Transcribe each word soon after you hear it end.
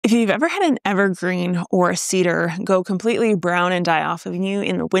If you've ever had an evergreen or a cedar go completely brown and die off of you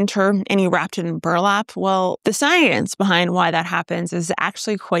in the winter and you wrapped it in burlap, well, the science behind why that happens is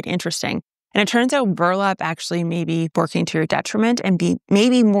actually quite interesting. And it turns out burlap actually may be working to your detriment and be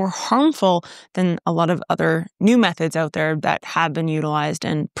maybe more harmful than a lot of other new methods out there that have been utilized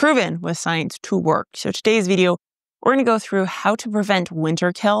and proven with science to work. So today's video, we're going to go through how to prevent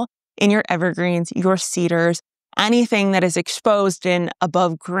winter kill in your evergreens, your cedars, anything that is exposed in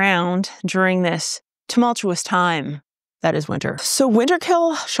above ground during this tumultuous time that is winter. So winter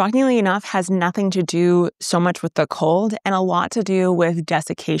kill, shockingly enough, has nothing to do so much with the cold and a lot to do with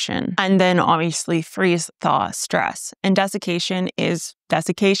desiccation. And then obviously freeze thaw stress. And desiccation is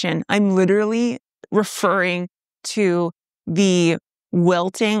desiccation. I'm literally referring to the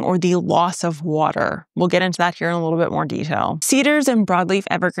wilting or the loss of water. We'll get into that here in a little bit more detail. Cedars and broadleaf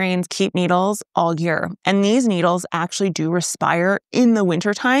evergreens keep needles all year. And these needles actually do respire in the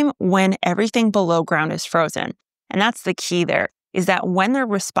wintertime when everything below ground is frozen. And that's the key there, is that when they're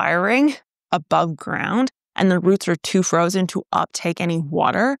respiring above ground and the roots are too frozen to uptake any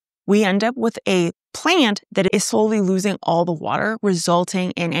water, we end up with a plant that is slowly losing all the water,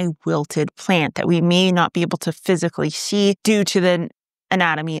 resulting in a wilted plant that we may not be able to physically see due to the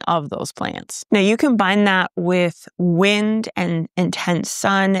anatomy of those plants. Now you combine that with wind and intense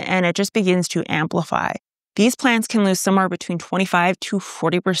sun, and it just begins to amplify. These plants can lose somewhere between 25 to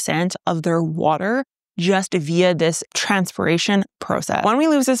 40% of their water just via this transpiration process. When we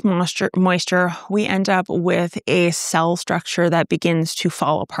lose this moisture, we end up with a cell structure that begins to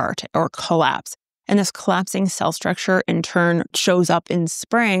fall apart or collapse. And this collapsing cell structure in turn shows up in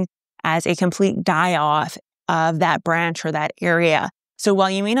spring as a complete die-off of that branch or that area. So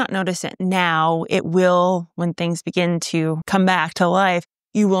while you may not notice it now, it will, when things begin to come back to life,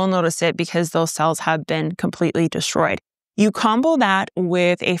 you will notice it because those cells have been completely destroyed. You combo that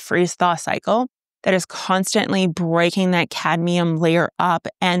with a freeze-thaw cycle that is constantly breaking that cadmium layer up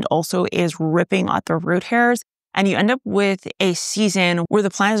and also is ripping at the root hairs. And you end up with a season where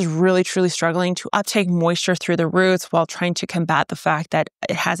the plant is really, truly struggling to uptake moisture through the roots while trying to combat the fact that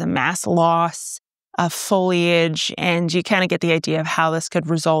it has a mass loss of foliage. And you kind of get the idea of how this could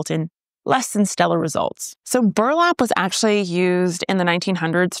result in less than stellar results. So burlap was actually used in the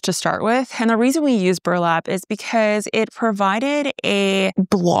 1900s to start with. And the reason we use burlap is because it provided a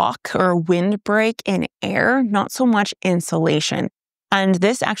block or a windbreak in air, not so much insulation. And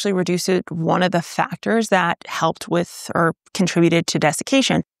this actually reduced one of the factors that helped with or contributed to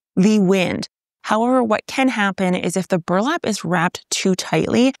desiccation, the wind. However, what can happen is if the burlap is wrapped too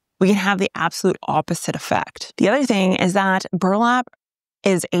tightly, we can have the absolute opposite effect. The other thing is that burlap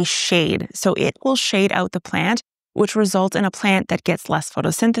is a shade. So it will shade out the plant, which results in a plant that gets less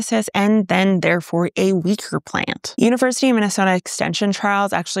photosynthesis and then therefore a weaker plant. University of Minnesota Extension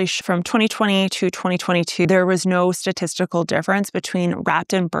trials actually from 2020 to 2022, there was no statistical difference between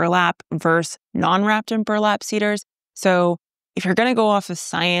wrapped in burlap versus non-wrapped in burlap cedars. So if you're going to go off of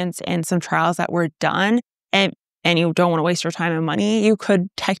science and some trials that were done, and you don't want to waste your time and money, you could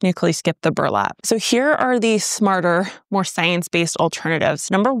technically skip the burlap. So here are the smarter, more science-based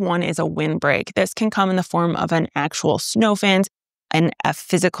alternatives. Number one is a windbreak. This can come in the form of an actual snow fence and a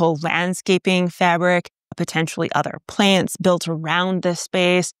physical landscaping fabric, potentially other plants built around this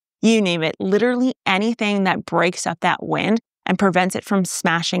space, you name it, literally anything that breaks up that wind and prevents it from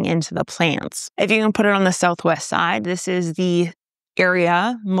smashing into the plants. If you can put it on the southwest side, this is the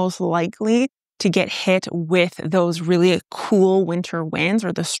area most likely to get hit with those really cool winter winds,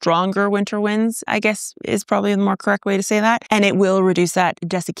 or the stronger winter winds, I guess is probably the more correct way to say that. And it will reduce that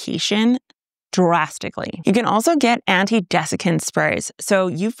desiccation drastically. You can also get anti-desiccant sprays. So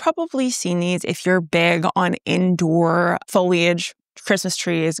you've probably seen these if you're big on indoor foliage, Christmas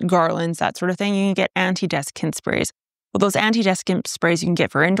trees, garlands, that sort of thing. You can get anti-desiccant sprays. Well, those anti-desiccant sprays you can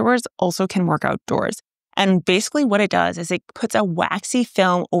get for indoors also can work outdoors. And basically what it does is it puts a waxy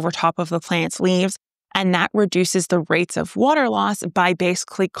film over top of the plant's leaves, and that reduces the rates of water loss by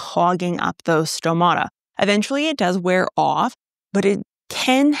basically clogging up those stomata. Eventually it does wear off, but it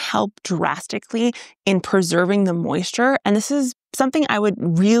can help drastically in preserving the moisture. And this is something I would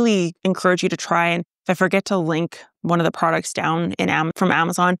really encourage you to try. And if I forget to link one of the products down from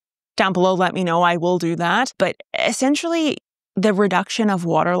Amazon down below, let me know. I will do that. But essentially, the reduction of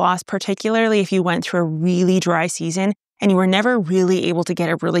water loss, particularly if you went through a really dry season and you were never really able to get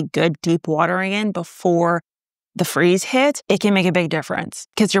a really good deep watering in before the freeze hit, it can make a big difference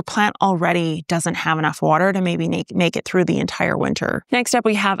because your plant already doesn't have enough water to maybe make it through the entire winter. Next up,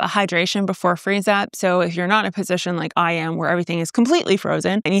 we have a hydration before freeze up. So if you're not in a position like I am where everything is completely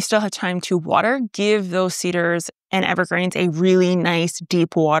frozen and you still have time to water, give those cedars and evergreens a really nice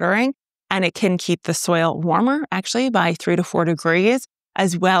deep watering, and it can keep the soil warmer actually by 3 to 4 degrees,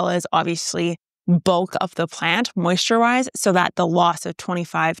 as well as obviously bulk of the plant moisture-wise, so that the loss of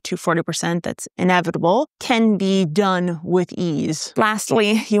 25 to 40% that's inevitable can be done with ease.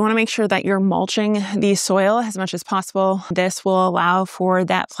 Lastly, you want to make sure that you're mulching the soil as much as possible. This will allow for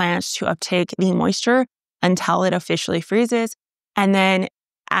that plant to uptake the moisture until it officially freezes. And then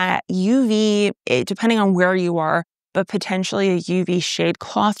at UV, depending on where you are, but potentially a UV shade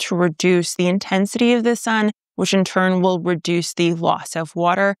cloth to reduce the intensity of the sun, which in turn will reduce the loss of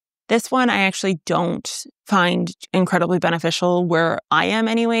water. This one I actually don't find incredibly beneficial where I am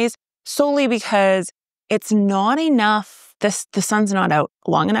anyways, solely because it's not enough, the sun's not out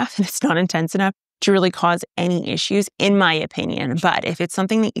long enough and it's not intense enough to really cause any issues, in my opinion. But if it's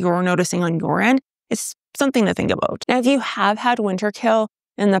something that you're noticing on your end, it's something to think about. Now, if you have had winterkill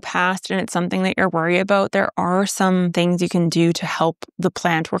in the past and it's something that you're worried about, there are some things you can do to help the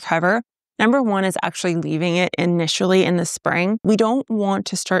plant recover. Number one is actually leaving it initially in the spring. We don't want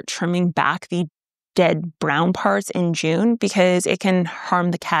to start trimming back the dead brown parts in June because it can harm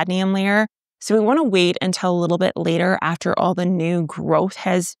the cadmium layer. So we want to wait until a little bit later after all the new growth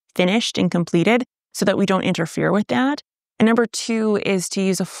has finished and completed so that we don't interfere with that. And number two is to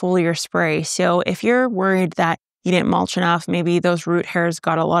use a foliar spray. So if you're worried that you didn't mulch enough, maybe those root hairs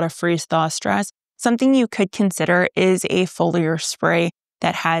got a lot of freeze-thaw stress, something you could consider is a foliar spray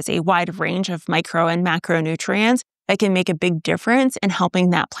that has a wide range of micro and macronutrients that can make a big difference in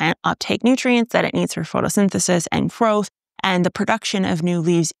helping that plant uptake nutrients that it needs for photosynthesis and growth and the production of new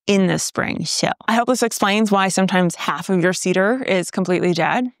leaves in the spring. So I hope this explains why sometimes half of your cedar is completely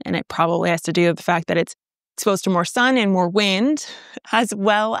dead, and it probably has to do with the fact that it's exposed to more sun and more wind, as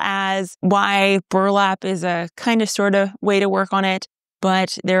well as why burlap is a kind of sort of way to work on it.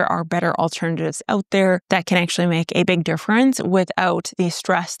 But there are better alternatives out there that can actually make a big difference without the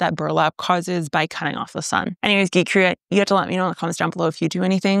stress that burlap causes by cutting off the sun. Anyways, Geek Crew, you have to let me know in the comments down below if you do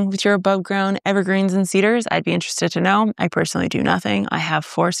anything with your above ground evergreens and cedars. I'd be interested to know. I personally do nothing. I have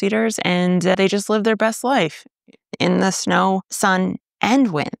 4 cedars and they just live their best life in the snow, sun,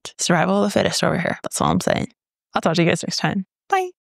 and wind. Survival of the fittest over here. That's all I'm saying. I'll talk to you guys next time. Bye.